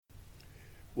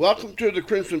Welcome to the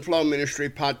Crimson Flow Ministry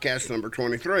podcast number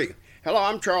 23. Hello,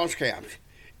 I'm Charles Capps.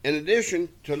 In addition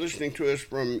to listening to us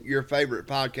from your favorite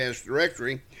podcast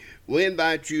directory, we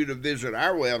invite you to visit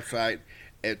our website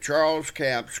at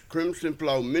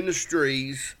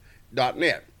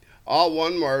charlescappscrimsonflowministries.net. All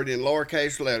one word in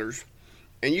lowercase letters.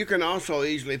 And you can also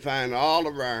easily find all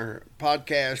of our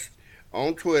podcasts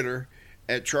on Twitter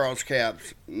at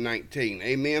charlescaps19.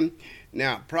 Amen.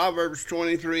 Now, Proverbs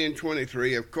 23 and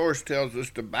 23, of course, tells us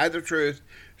to buy the truth,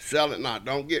 sell it not.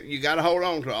 You got to hold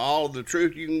on to all of the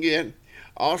truth you can get.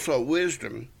 Also,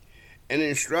 wisdom and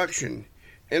instruction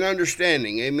and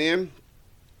understanding. Amen.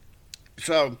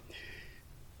 So,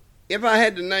 if I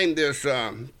had to name this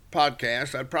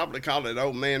podcast, I'd probably call it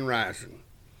Old Man Rising.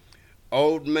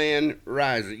 Old Man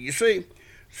Rising. You see,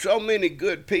 so many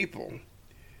good people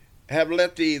have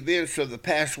let the events of the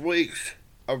past weeks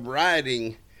of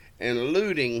rioting and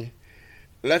looting,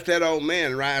 let that old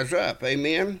man rise up,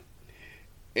 amen?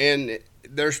 And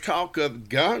there's talk of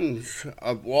guns,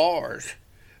 of wars,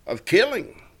 of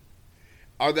killing,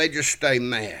 or they just stay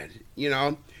mad, you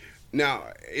know?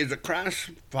 Now, is a Christ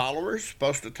follower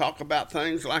supposed to talk about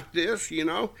things like this, you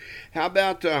know? How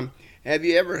about, have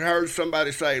you ever heard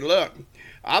somebody say, look,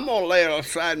 I'm going to lay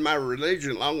aside my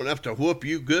religion long enough to whoop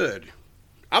you good.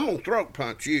 I'm going to throat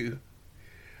punch you.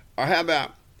 Or how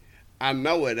about, I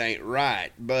know it ain't right,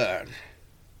 but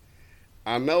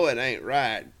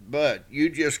you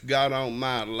just got on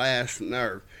my last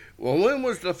nerve. Well, when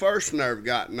was the first nerve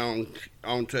gotten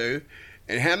onto,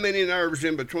 and how many nerves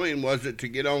in between was it to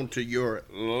get onto your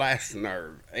last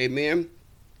nerve? Amen?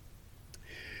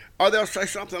 Or they'll say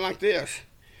something like this.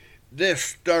 This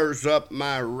stirs up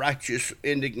my righteous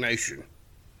indignation.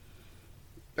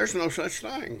 There's no such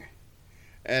thing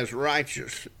as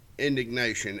righteous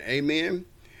indignation. Amen?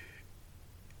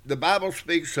 The Bible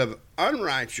speaks of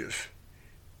unrighteous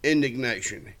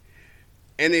indignation.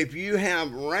 And if you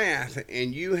have wrath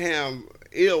and you have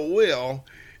ill will,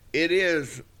 it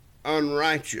is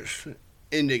unrighteous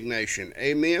indignation.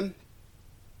 Amen?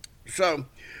 So,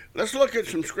 let's look at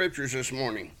some scriptures this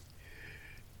morning,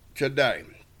 today.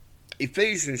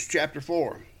 Ephesians chapter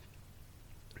 4,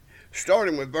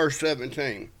 starting with verse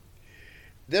 17.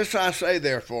 This I say,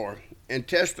 therefore, and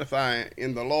testify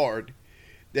in the Lord,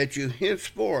 that you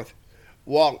henceforth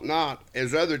walk not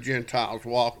as other Gentiles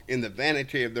walk in the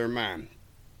vanity of their mind.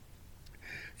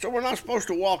 So we're not supposed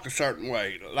to walk a certain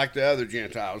way like the other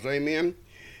Gentiles, amen?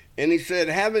 And he said,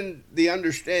 having the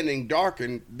understanding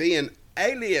darkened, being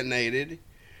alienated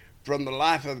from the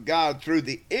life of God through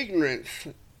the ignorance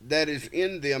that is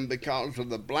in them because of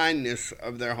the blindness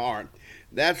of their heart.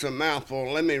 That's a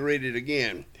mouthful. Let me read it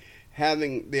again.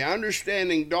 Having the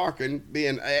understanding darkened,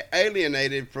 being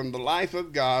alienated from the life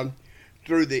of God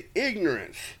through the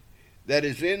ignorance that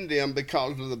is in them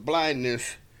because of the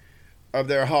blindness of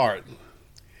their heart.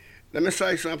 Let me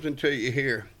say something to you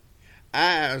here.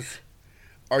 Eyes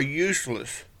are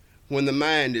useless when the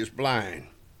mind is blind.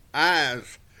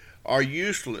 Eyes are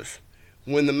useless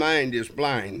when the mind is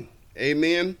blind.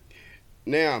 Amen?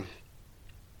 Now,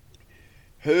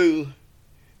 who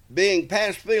being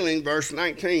past feeling, verse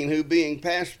 19, who being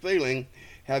past feeling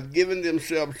have given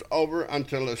themselves over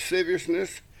unto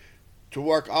lasciviousness to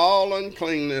work all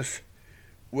uncleanness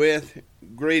with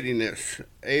greediness.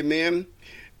 Amen.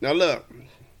 Now look,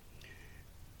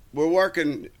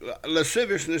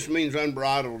 lasciviousness means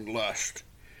unbridled lust.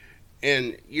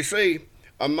 And you see,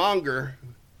 a monger,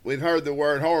 we've heard the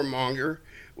word whoremonger,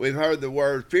 we've heard the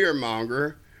word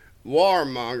fearmonger,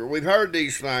 warmonger, we've heard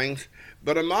these things.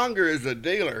 But a monger is a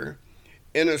dealer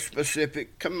in a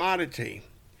specific commodity.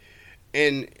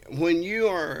 And when you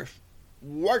are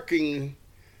working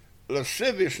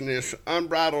lasciviousness,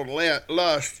 unbridled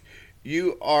lust,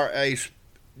 you are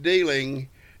dealing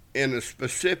in a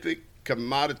specific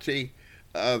commodity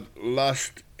of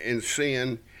lust and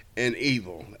sin and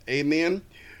evil. Amen?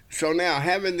 So now,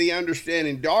 having the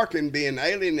understanding darkened, being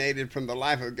alienated from the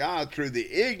life of God through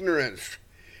the ignorance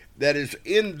that is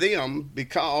in them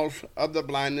because of the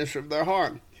blindness of their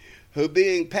heart, who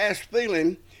being past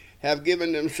feeling have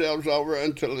given themselves over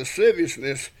unto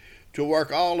lasciviousness to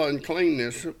work all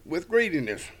uncleanness with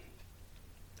greediness.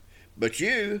 But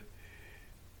you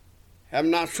have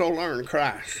not so learned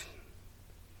Christ.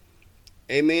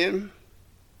 Amen?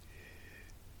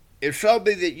 If so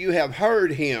be that you have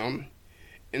heard him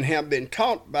and have been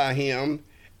taught by him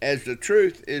as the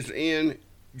truth is in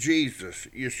Jesus,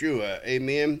 Yeshua,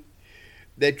 amen,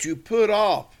 that you put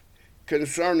off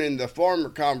concerning the former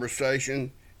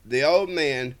conversation the old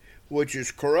man which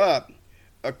is corrupt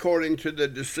according to the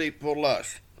deceitful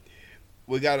lust.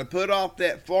 We got to put off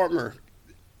that former.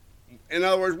 In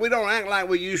other words, we don't act like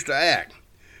we used to act.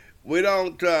 We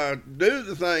don't do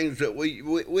the things that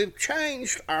we've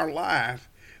changed our life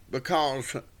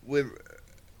because we're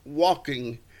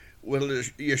walking with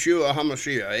Yeshua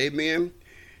HaMashiach. Amen.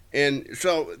 And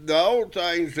so the old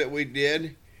things that we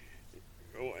did,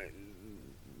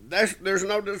 there's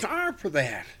no desire for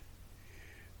that.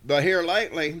 But here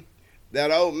lately, that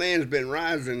old man's been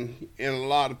rising in a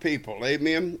lot of people.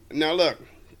 Amen. Now look,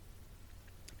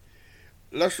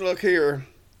 let's look here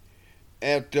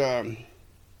at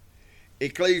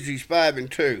Ecclesiastes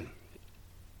 5:2.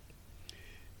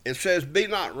 It says, "Be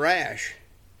not rash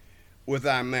with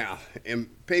thy mouth." And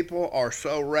people are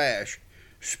so rash,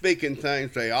 speaking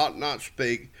things they ought not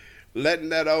speak, letting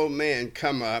that old man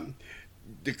come up,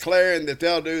 declaring that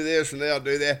they'll do this and they'll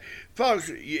do that. Folks,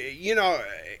 you know,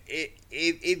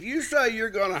 if you say you're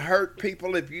going to hurt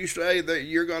people, if you say that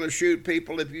you're going to shoot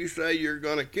people, if you say you're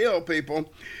going to kill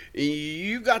people,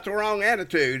 you got the wrong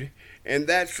attitude, and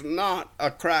that's not a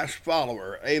Christ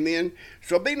follower. Amen?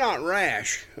 So be not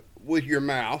rash with your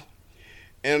mouth,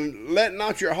 and let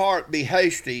not your heart be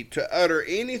hasty to utter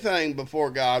anything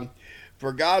before God,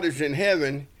 for God is in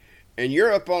heaven, and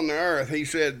you're up on the earth. He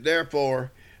said,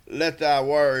 therefore, let thy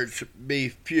words be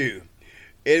few.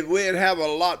 We'd have a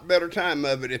lot better time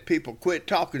of it if people quit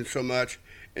talking so much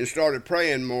and started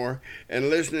praying more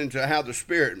and listening to how the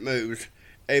Spirit moves,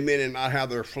 amen, and not how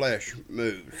their flesh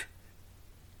moves.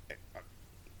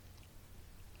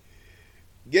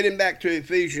 Getting back to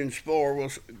Ephesians 4,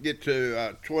 we'll get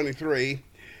to 23,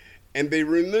 and be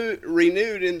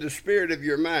renewed in the spirit of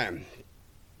your mind,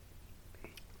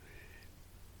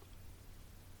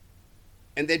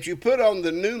 and that you put on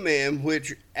the new man,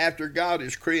 which after God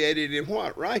is created in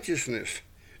what? Righteousness,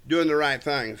 doing the right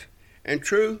things, and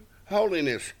true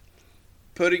holiness,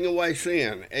 putting away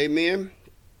sin. Amen?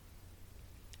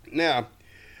 Now,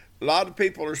 a lot of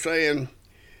people are saying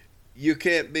you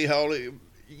can't be holy.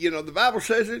 You know, the Bible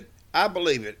says it. I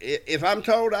believe it. If I'm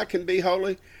told I can be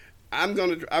holy, I'm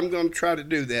gonna try to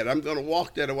do that. I'm gonna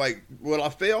walk that way. Will I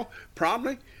fail?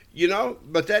 Probably. You know,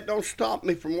 but that don't stop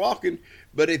me from walking.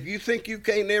 But if you think you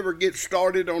can't ever get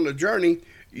started on the journey,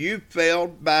 you've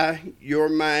failed by your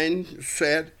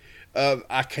mindset of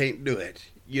I can't do it.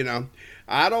 You know,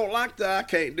 I don't like the I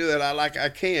can't do it. I like I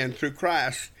can through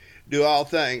Christ do all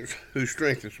things who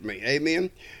strengthens me.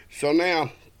 Amen. So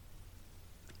now,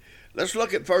 let's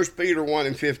look at 1 Peter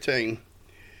 1:15.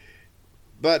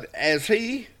 But as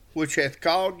he which hath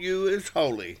called you is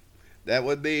holy, that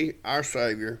would be our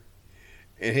Savior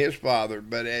and his Father.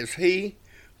 But as he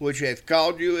which hath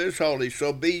called you is holy,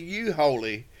 so be you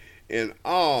holy in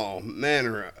all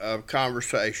manner of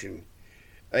conversation.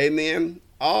 Amen?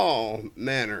 All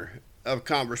manner of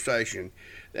conversation.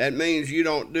 That means you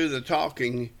don't do the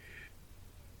talking.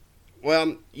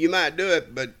 Well, you might do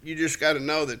it, but you just got to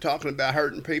know that talking about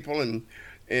hurting people and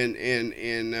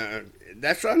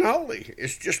that's unholy.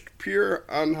 It's just pure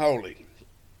unholy.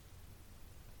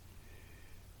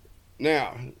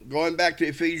 Now, going back to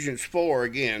Ephesians 4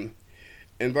 again,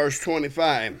 in verse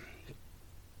 25,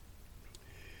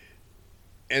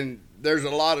 and there's a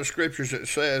lot of scriptures that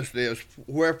says this,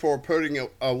 wherefore putting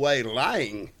away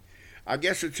lying. I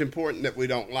guess it's important that we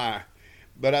don't lie,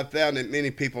 but I've found that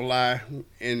many people lie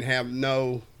and have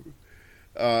no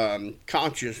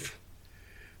conscience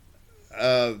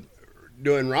of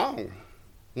doing wrong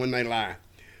when they lie.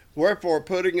 Wherefore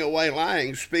putting away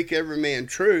lying, speak every man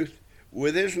truth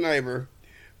with his neighbor,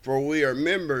 for we are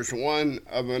members one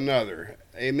of another.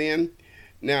 Amen.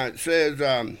 Now it says,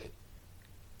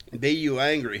 be you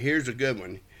angry. Here's a good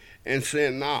one. And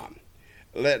sin not.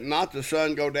 Let not the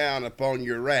sun go down upon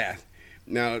your wrath.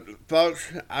 Now,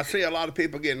 folks, I see a lot of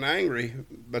people getting angry,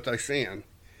 but they sin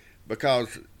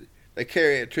because they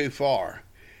carry it too far.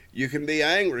 You can be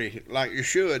angry like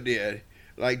Yeshua did,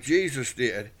 like Jesus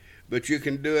did, but you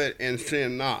can do it and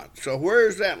sin not. So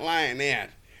where's that line at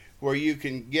where you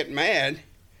can get mad,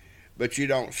 but you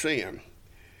don't sin?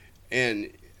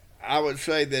 And I would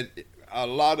say that a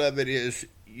lot of it is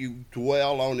you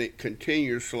dwell on it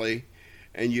continuously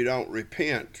and you don't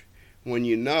repent when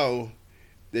you know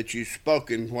that you've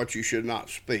spoken what you should not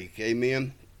speak.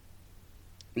 Amen?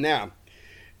 Now,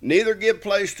 neither give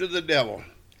place to the devil.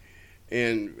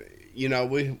 And, you know,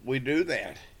 we do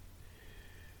that.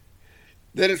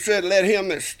 Then it said, let him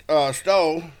that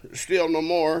stole steal no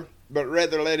more, but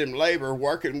rather let him labor,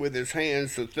 working with his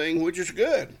hands the thing which is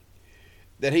good,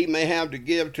 that he may have to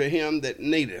give to him that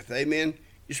needeth. Amen?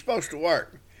 You're supposed to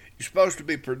work. You're supposed to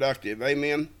be productive.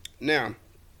 Amen? Now,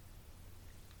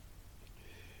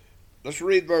 let's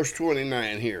read verse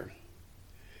 29 here.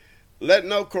 Let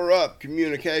no corrupt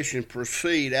communication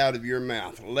proceed out of your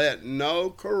mouth. Let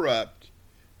no corrupt,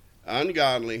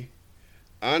 ungodly,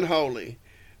 unholy.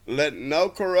 Let no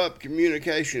corrupt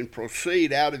communication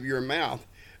proceed out of your mouth,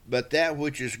 but that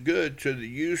which is good to the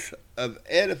use of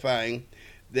edifying,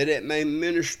 that it may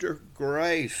minister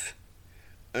grace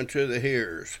unto the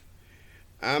hearers.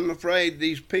 I'm afraid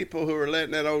these people who are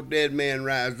letting that old dead man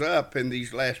rise up in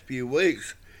these last few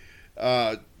weeks,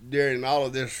 during all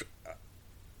of this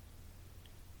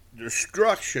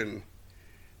destruction,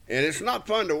 and it's not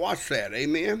fun to watch that,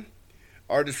 amen?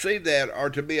 Or to see that, or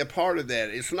to be a part of that.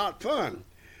 It's not fun.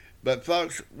 But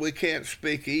folks, we can't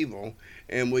speak evil,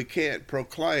 and we can't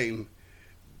proclaim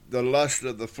the lust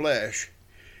of the flesh,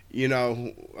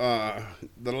 the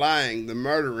lying, the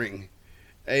murdering,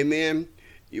 amen?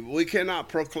 We cannot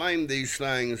proclaim these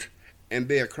things and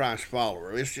be a Christ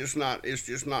follower. It's just not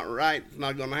right. It's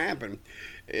not going to happen.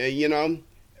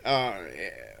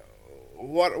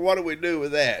 What do we do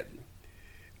with that?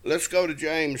 Let's go to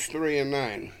James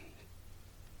 3:9.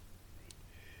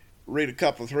 Read a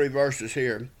couple, 3 verses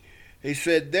here. He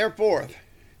said, therewith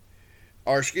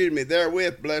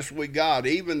bless we God,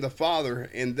 even the Father,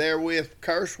 and therewith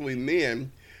curse we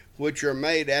men, which are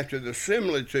made after the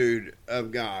similitude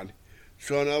of God.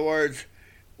 So in other words,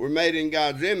 we're made in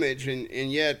God's image,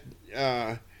 and yet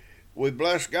we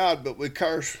bless God, but we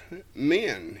curse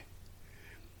men.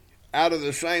 Out of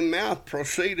the same mouth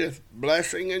proceedeth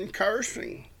blessing and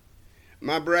cursing.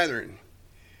 My brethren,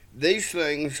 these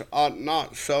things ought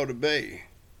not so to be.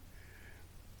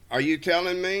 Are you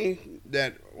telling me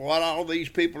that what all these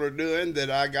people are doing, that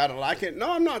I got to like it?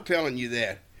 No, I'm not telling you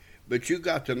that. But you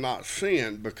got to not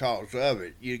sin because of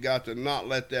it. You got to not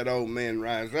let that old man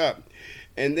rise up.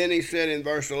 And then he said in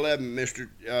verse 11,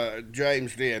 Mr.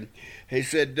 James did, he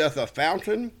said, doth a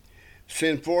fountain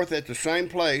send forth at the same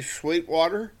place sweet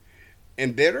water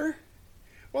and bitter?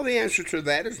 Well, the answer to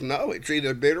that is no. It's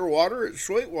either bitter water or it's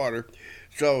sweet water.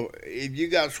 So if you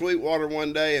got sweet water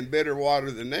one day and bitter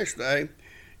water the next day,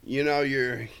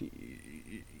 you're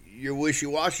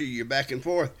wishy-washy, you're back and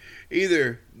forth.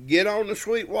 Either get on the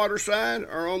sweet water side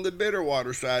or on the bitter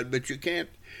water side, but you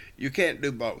can't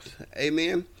do both.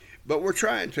 Amen? But we're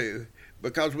trying to,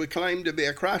 because we claim to be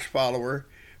a Christ follower,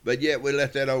 but yet we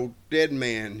let that old dead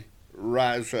man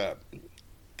rise up.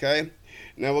 Okay?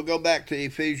 Now we'll go back to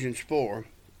Ephesians 4,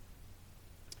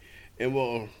 and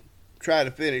we'll try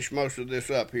to finish most of this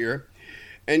up here.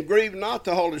 And grieve not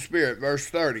the Holy Spirit, verse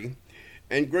 30,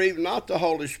 and grieve not the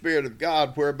Holy Spirit of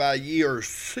God, whereby ye are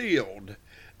sealed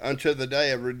unto the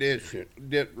day of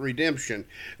redemption.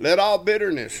 Let all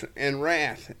bitterness and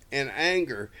wrath and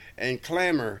anger and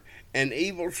clamor and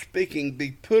evil speaking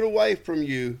be put away from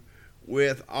you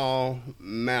with all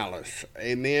malice.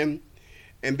 Amen.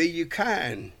 And be you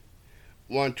kind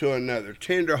one to another,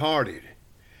 tender-hearted,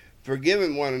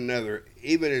 forgiving one another,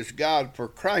 even as God, for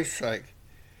Christ's sake,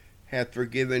 hath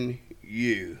forgiven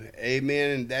you.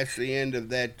 Amen. And that's the end of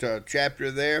that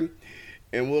chapter there.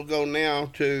 And we'll go now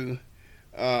to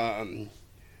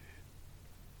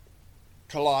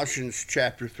Colossians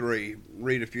chapter 3.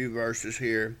 Read a few verses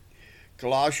here.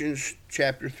 Colossians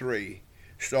chapter 3,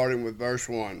 starting with verse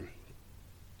 1.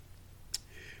 It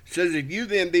says, if you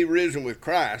then be risen with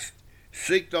Christ,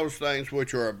 seek those things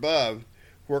which are above,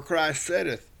 where Christ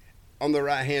sitteth on the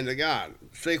right hand of God.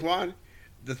 Seek what?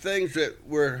 The things that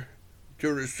we're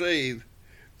to receive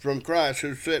from Christ,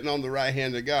 who's sitting on the right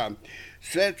hand of God.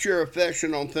 Set your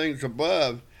affection on things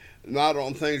above, not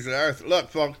on things of the earth. Look,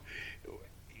 folks,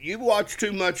 you watch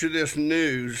too much of this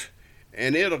news,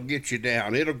 and it'll get you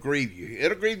down. It'll grieve you.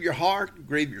 It'll grieve your heart,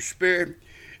 grieve your spirit.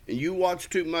 And you watch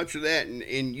too much of that,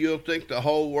 and you'll think the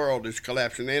whole world is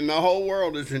collapsing. And the whole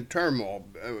world is in turmoil.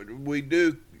 We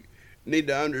do need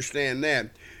to understand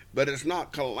that. But it's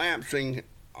not collapsing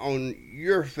on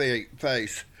your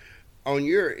face, on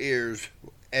your ears,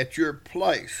 at your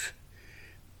place.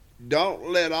 Don't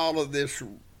let all of this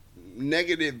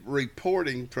negative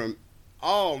reporting from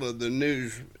all of the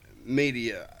news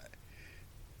media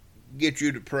get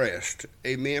you depressed.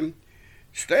 Amen?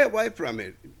 Stay away from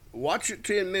it. Watch it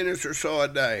 10 minutes or so a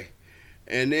day,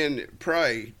 and then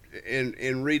pray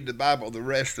and read the Bible the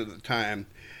rest of the time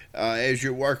as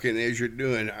you're working, as you're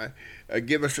doing.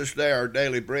 Give us this day our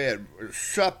daily bread.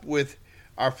 Sup with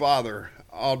our Father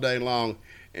all day long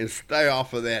and stay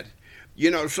off of that.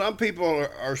 Some people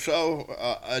are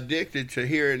so addicted to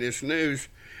hearing this news,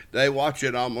 they watch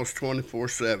it almost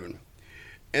 24/7.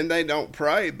 And they don't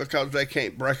pray because they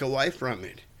can't break away from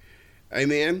it.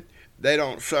 Amen? They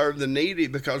don't serve the needy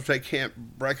because they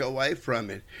can't break away from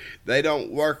it. They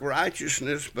don't work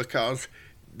righteousness because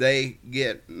they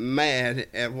get mad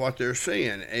at what they're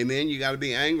seeing. Amen? You got to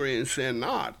be angry and sin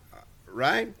not.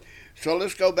 Right? So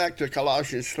let's go back to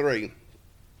Colossians 3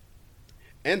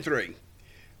 and 3.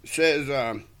 It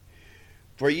says,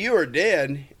 for you are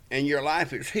dead, and your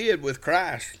life is hid with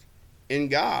Christ in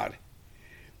God.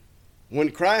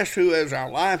 When Christ, who is our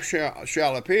life,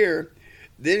 shall appear,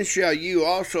 then shall you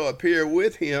also appear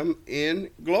with him in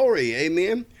glory.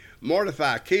 Amen.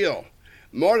 Mortify, kill.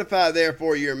 Mortify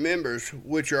therefore your members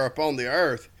which are upon the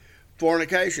earth.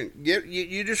 Fornication.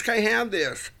 You just can't have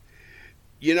this.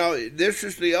 You know, this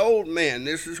is the old man.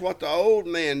 This is what the old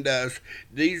man does.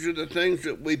 These are the things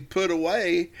that we put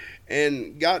away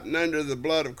and gotten under the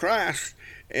blood of Christ,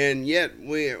 and yet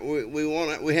we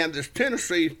have this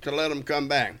tendency to let them come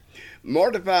back.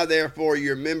 Mortify therefore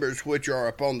your members which are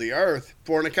upon the earth.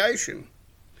 Fornication,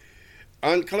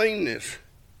 uncleanness,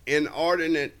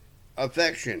 inordinate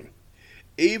affection,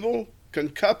 evil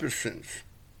concupiscence,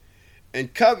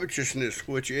 and covetousness,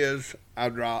 which is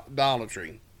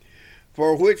idolatry.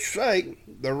 For which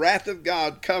sake the wrath of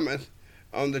God cometh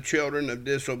on the children of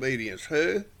disobedience.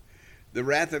 Who? The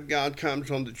wrath of God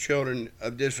comes on the children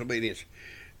of disobedience.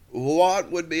 What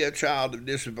would be a child of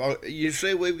disobedience? You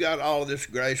see, we've got all of this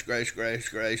grace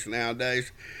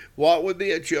nowadays. What would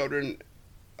be a child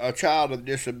of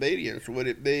disobedience? Would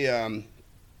it be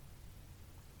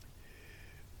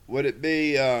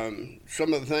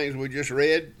some of the things we just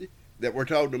read that we're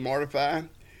told to mortify?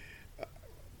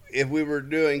 If we were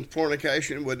doing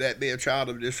fornication, would that be a child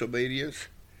of disobedience?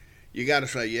 You got to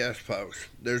say yes, folks.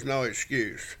 There's no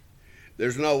excuse.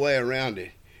 There's no way around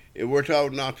it. If we're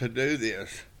told not to do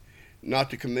this, not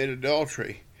to commit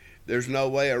adultery, there's no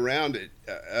way around it.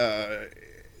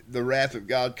 The wrath of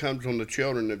God comes on the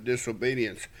children of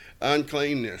disobedience.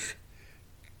 Uncleanness,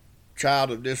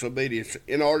 child of disobedience,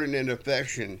 inordinate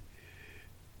affection,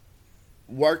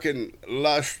 working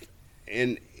lust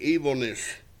and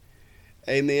evilness.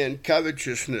 Amen.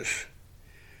 Covetousness,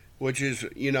 which is,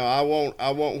 I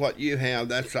want what you have.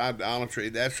 That's idolatry.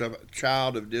 That's a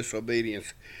child of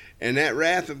disobedience. And that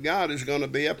wrath of God is going to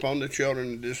be upon the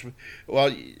children of disobedience.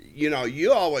 Well,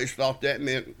 you always thought that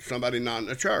meant somebody not in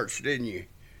the church, didn't you?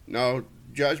 No,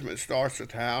 judgment starts at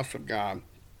the house of God.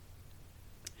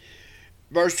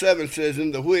 Verse 7 says,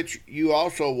 in the which you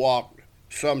also walked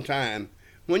sometime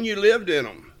when you lived in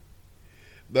them.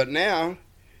 But now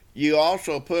you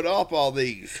also put off all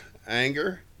these.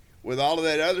 Anger. With all of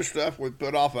that other stuff, we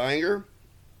put off anger,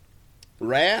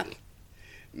 wrath,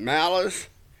 malice,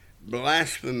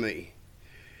 blasphemy.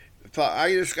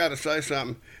 I just got to say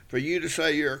something. For you to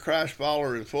say you're a Christ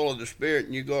follower and full of the Spirit,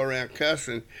 and you go around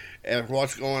cussing at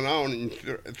what's going on and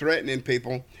threatening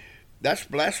people, that's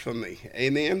blasphemy.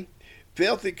 Amen?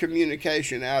 Filthy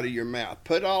communication out of your mouth.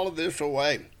 Put all of this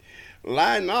away.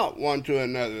 Lie not one to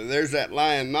another. There's that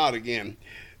lying not again.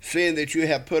 Seeing that you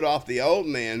have put off the old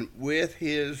man with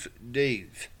his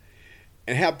deeds,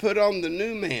 and have put on the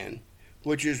new man,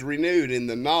 which is renewed in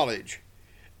the knowledge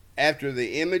after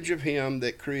the image of him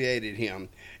that created him,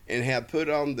 and have put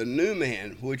on the new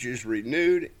man, which is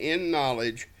renewed in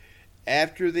knowledge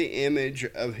after the image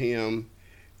of him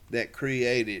that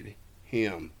created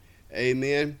him.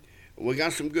 Amen. We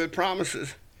got some good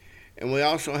promises, and we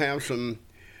also have some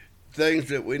things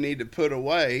that we need to put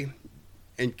away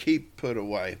and keep put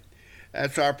away.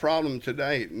 That's our problem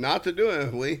today. Not to do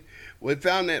it. We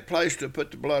found that place to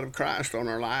put the blood of Christ on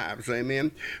our lives.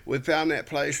 Amen. We found that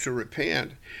place to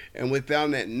repent, and we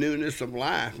found that newness of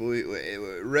life. We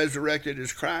resurrected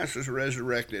as Christ is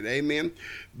resurrected. Amen.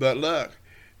 But look,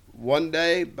 one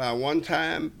day, by one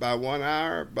time, by 1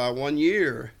 hour, by 1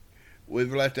 year,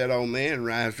 we've let that old man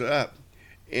rise up.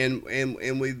 And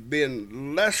we've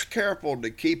been less careful to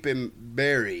keep him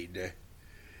buried,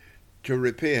 to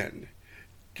repent,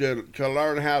 to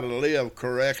learn how to live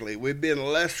correctly. We've been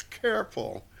less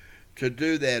careful to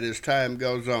do that as time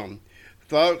goes on.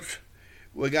 Folks,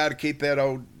 we got to keep that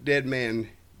old dead man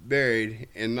buried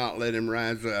and not let him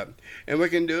rise up. And we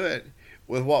can do it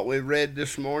with what we read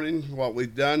this morning, what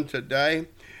we've done today,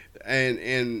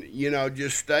 and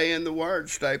just stay in the Word,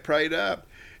 stay prayed up.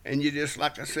 And you just,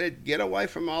 like I said, get away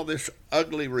from all this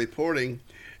ugly reporting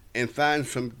and find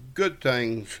some good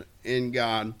things in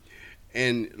God.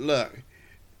 And look,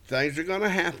 things are going to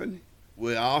happen.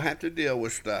 We all have to deal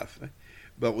with stuff.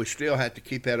 But we still have to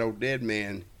keep that old dead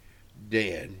man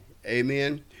dead.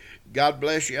 Amen. God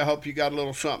bless you. I hope you got a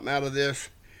little something out of this.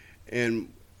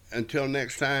 And until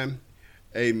next time,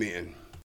 amen.